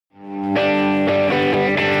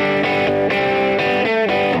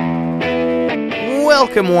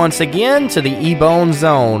Welcome once again to the E-Bone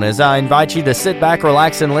Zone as I invite you to sit back,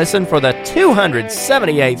 relax, and listen for the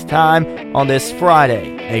 278th time on this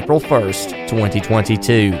Friday, April 1st,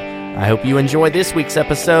 2022. I hope you enjoy this week's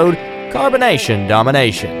episode, Carbonation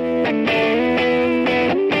Domination.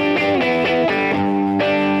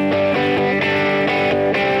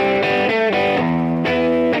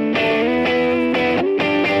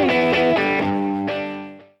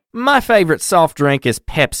 My favorite soft drink is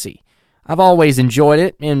Pepsi. I've always enjoyed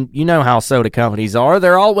it, and you know how soda companies are.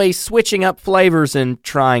 They're always switching up flavors and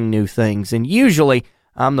trying new things, and usually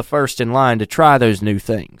I'm the first in line to try those new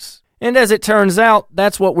things. And as it turns out,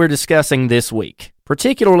 that's what we're discussing this week,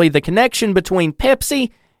 particularly the connection between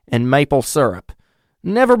Pepsi and maple syrup.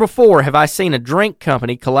 Never before have I seen a drink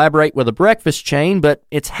company collaborate with a breakfast chain, but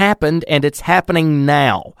it's happened, and it's happening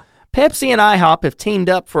now. Pepsi and IHOP have teamed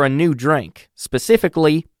up for a new drink,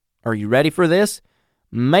 specifically, are you ready for this?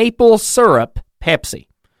 Maple syrup Pepsi.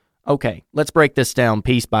 Okay, let's break this down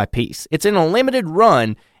piece by piece. It's in a limited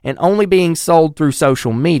run and only being sold through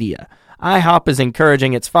social media. IHOP is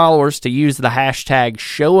encouraging its followers to use the hashtag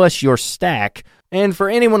 #ShowUsYourStack. And for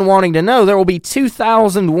anyone wanting to know, there will be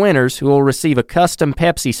 2,000 winners who will receive a custom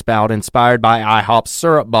Pepsi spout inspired by IHOP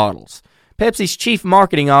syrup bottles. Pepsi's chief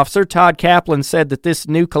marketing officer, Todd Kaplan, said that this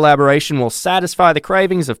new collaboration will satisfy the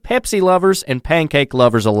cravings of Pepsi lovers and pancake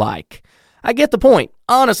lovers alike. I get the point.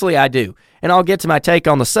 Honestly, I do. And I'll get to my take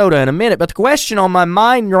on the soda in a minute, but the question on my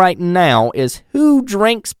mind right now is who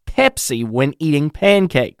drinks Pepsi when eating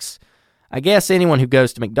pancakes? I guess anyone who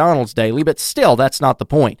goes to McDonald's daily, but still, that's not the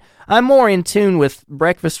point. I'm more in tune with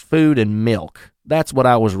breakfast food and milk. That's what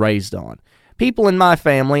I was raised on. People in my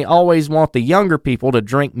family always want the younger people to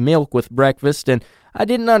drink milk with breakfast, and I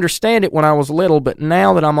didn't understand it when I was little, but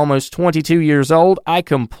now that I'm almost 22 years old, I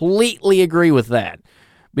completely agree with that,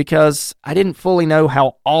 because I didn't fully know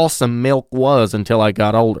how awesome milk was until I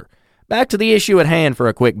got older. Back to the issue at hand for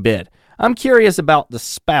a quick bit. I'm curious about the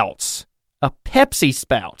spouts. A Pepsi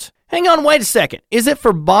spout. Hang on, wait a second. Is it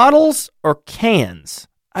for bottles or cans?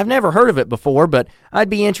 I've never heard of it before, but I'd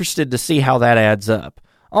be interested to see how that adds up.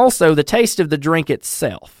 Also, the taste of the drink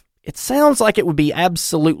itself. It sounds like it would be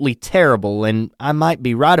absolutely terrible, and I might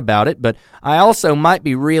be right about it, but I also might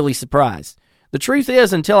be really surprised. The truth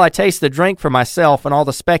is, until I taste the drink for myself and all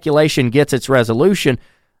the speculation gets its resolution,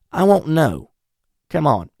 I won't know. Come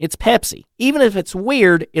on, it's Pepsi. Even if it's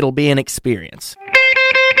weird, it'll be an experience.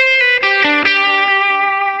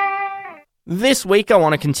 This week, I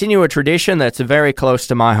want to continue a tradition that's very close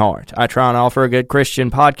to my heart. I try and offer a good Christian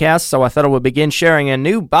podcast, so I thought I would begin sharing a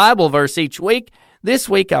new Bible verse each week. This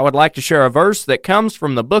week, I would like to share a verse that comes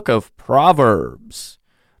from the book of Proverbs.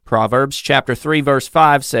 Proverbs chapter 3, verse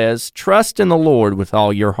 5 says, "Trust in the Lord with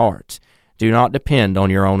all your heart. Do not depend on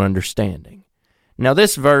your own understanding." Now,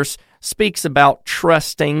 this verse speaks about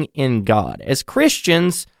trusting in God. As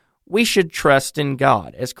Christians, we should trust in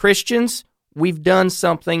God. As Christians, we've done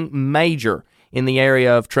something major in the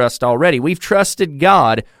area of trust already. We've trusted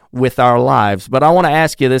God with our lives. But I want to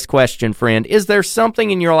ask you this question, friend. Is there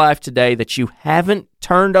something in your life today that you haven't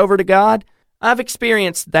turned over to God? I've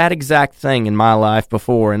experienced that exact thing in my life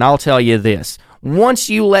before, and I'll tell you this. Once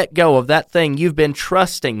you let go of that thing you've been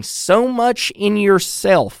trusting so much in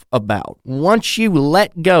yourself about, once you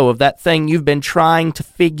let go of that thing you've been trying to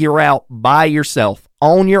figure out by yourself,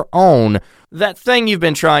 on your own, that thing you've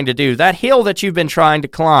been trying to do, that hill that you've been trying to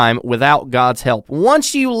climb without God's help,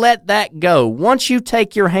 once you let that go, once you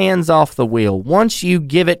take your hands off the wheel, once you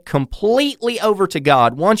give it completely over to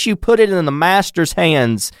God, once you put it in the Master's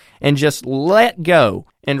hands and just let go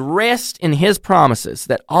and rest in His promises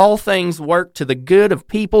that all things work to the good of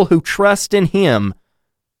people who trust in Him,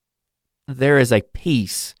 there is a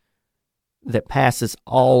peace that passes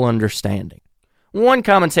all understanding. One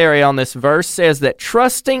commentary on this verse says that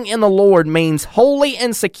trusting in the Lord means wholly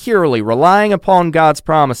and securely relying upon God's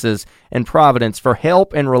promises and providence for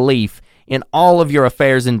help and relief in all of your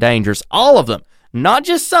affairs and dangers. All of them. Not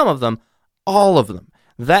just some of them, all of them.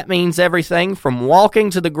 That means everything from walking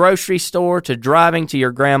to the grocery store to driving to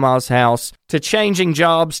your grandma's house to changing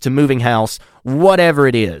jobs to moving house, whatever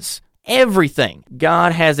it is. Everything.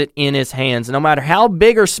 God has it in His hands. No matter how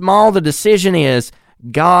big or small the decision is,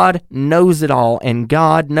 God knows it all, and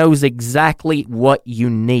God knows exactly what you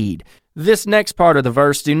need. This next part of the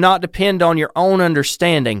verse, do not depend on your own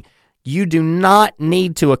understanding. You do not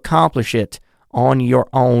need to accomplish it on your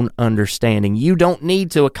own understanding. You don't need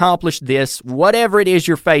to accomplish this, whatever it is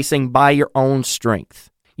you're facing, by your own strength.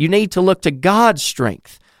 You need to look to God's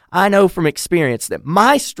strength. I know from experience that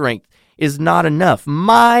my strength is not enough.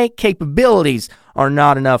 My capabilities are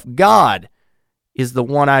not enough. God is the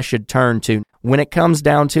one I should turn to. When it comes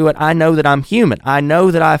down to it, I know that I'm human. I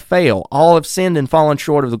know that I fail. All have sinned and fallen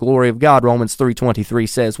short of the glory of God, Romans 3:23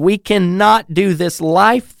 says. We cannot do this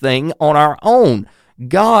life thing on our own.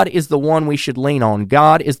 God is the one we should lean on.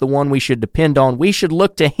 God is the one we should depend on. We should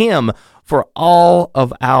look to Him for all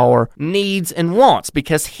of our needs and wants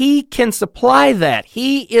because He can supply that.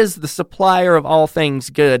 He is the supplier of all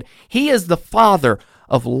things good. He is the Father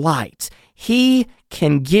of light. He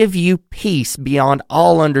can give you peace beyond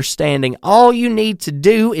all understanding. All you need to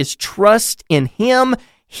do is trust in Him.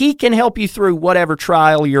 He can help you through whatever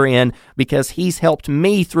trial you're in because He's helped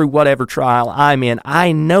me through whatever trial I'm in.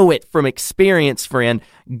 I know it from experience, friend.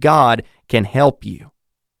 God can help you.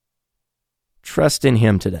 Trust in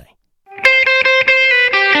Him today.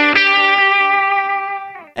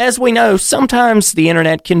 As we know, sometimes the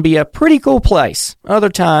internet can be a pretty cool place. Other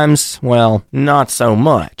times, well, not so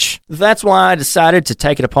much. That's why I decided to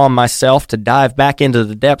take it upon myself to dive back into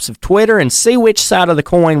the depths of Twitter and see which side of the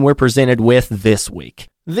coin we're presented with this week.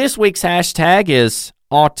 This week's hashtag is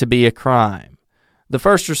ought to be a crime. The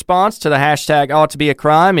first response to the hashtag ought to be a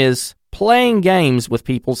crime is playing games with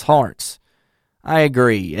people's hearts. I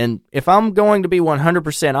agree, and if I'm going to be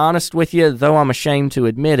 100% honest with you, though I'm ashamed to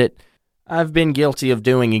admit it, I've been guilty of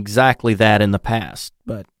doing exactly that in the past,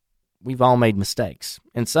 but we've all made mistakes.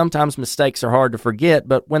 And sometimes mistakes are hard to forget,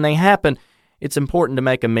 but when they happen, it's important to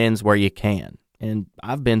make amends where you can. And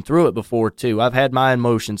I've been through it before, too. I've had my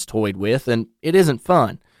emotions toyed with, and it isn't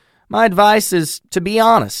fun. My advice is to be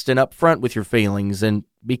honest and upfront with your feelings and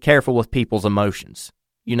be careful with people's emotions.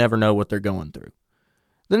 You never know what they're going through.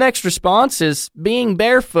 The next response is being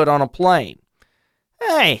barefoot on a plane.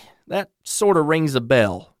 Hey, that sort of rings a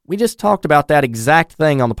bell. We just talked about that exact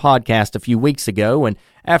thing on the podcast a few weeks ago, and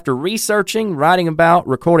after researching, writing about,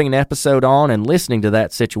 recording an episode on, and listening to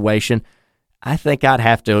that situation, I think I'd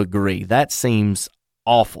have to agree. That seems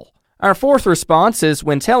awful. Our fourth response is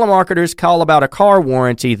when telemarketers call about a car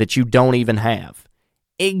warranty that you don't even have.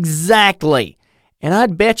 Exactly. And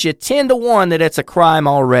I'd bet you 10 to 1 that it's a crime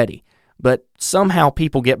already. But somehow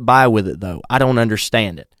people get by with it, though. I don't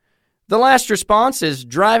understand it. The last response is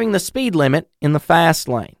driving the speed limit in the fast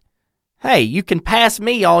lane. Hey, you can pass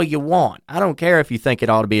me all you want. I don't care if you think it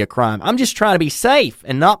ought to be a crime. I'm just trying to be safe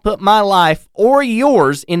and not put my life or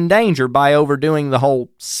yours in danger by overdoing the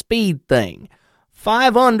whole speed thing.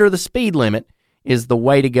 5 under the speed limit is the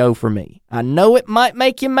way to go for me. I know it might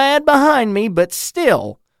make you mad behind me, but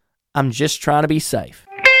still, I'm just trying to be safe.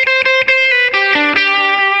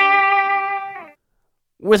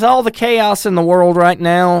 With all the chaos in the world right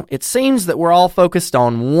now, it seems that we're all focused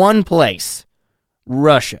on one place,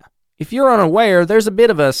 Russia. If you're unaware, there's a bit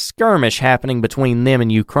of a skirmish happening between them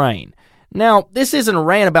and Ukraine. Now, this isn't a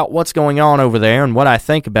rant about what's going on over there and what I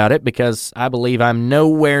think about it, because I believe I'm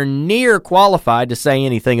nowhere near qualified to say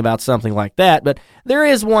anything about something like that, but there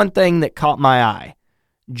is one thing that caught my eye.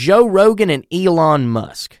 Joe Rogan and Elon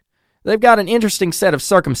Musk. They've got an interesting set of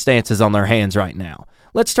circumstances on their hands right now.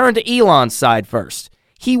 Let's turn to Elon's side first.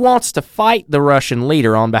 He wants to fight the Russian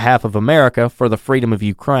leader on behalf of America for the freedom of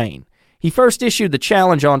Ukraine. He first issued the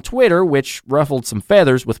challenge on Twitter, which ruffled some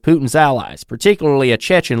feathers with Putin's allies, particularly a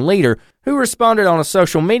Chechen leader who responded on a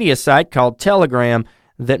social media site called Telegram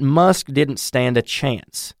that Musk didn't stand a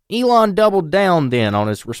chance. Elon doubled down then on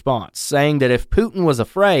his response, saying that if Putin was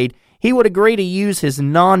afraid, he would agree to use his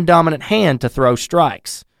non-dominant hand to throw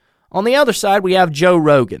strikes. On the other side, we have Joe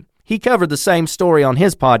Rogan. He covered the same story on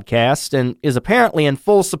his podcast and is apparently in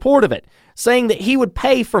full support of it, saying that he would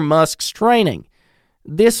pay for Musk's training.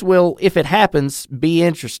 This will, if it happens, be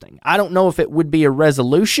interesting. I don't know if it would be a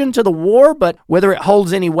resolution to the war, but whether it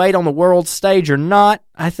holds any weight on the world stage or not,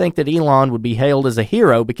 I think that Elon would be hailed as a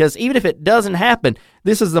hero, because even if it doesn't happen,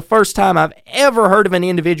 this is the first time I've ever heard of an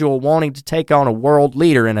individual wanting to take on a world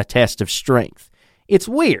leader in a test of strength. It's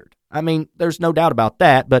weird. I mean, there's no doubt about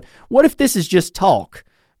that, but what if this is just talk?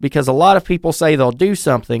 Because a lot of people say they'll do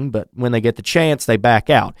something, but when they get the chance, they back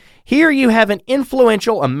out. Here you have an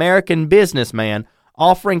influential American businessman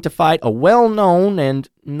offering to fight a well-known and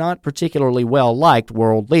not particularly well-liked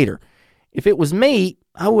world leader. If it was me,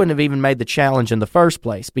 I wouldn't have even made the challenge in the first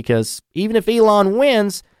place, because even if Elon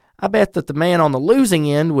wins, I bet that the man on the losing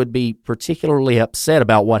end would be particularly upset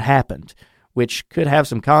about what happened, which could have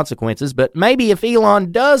some consequences. But maybe if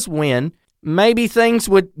Elon does win, maybe things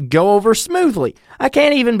would go over smoothly. I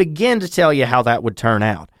can't even begin to tell you how that would turn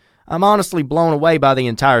out. I'm honestly blown away by the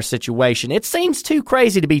entire situation. It seems too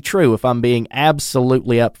crazy to be true, if I'm being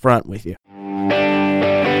absolutely upfront with you.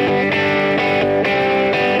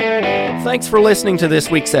 thanks for listening to this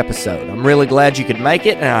week's episode. I'm really glad you could make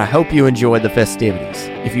it, and I hope you enjoyed the festivities.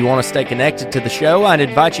 If you want to stay connected to the show, I'd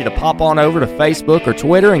invite you to pop on over to Facebook or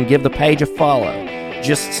Twitter and give the page a follow.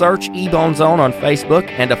 Just search Ebone Zone on Facebook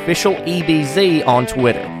and Official EBZ on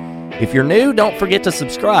Twitter. If you're new, don't forget to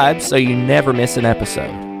subscribe so you never miss an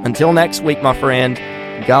episode. Until next week, my friend,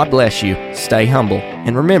 God bless you, stay humble,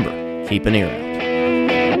 and remember, keep an ear out.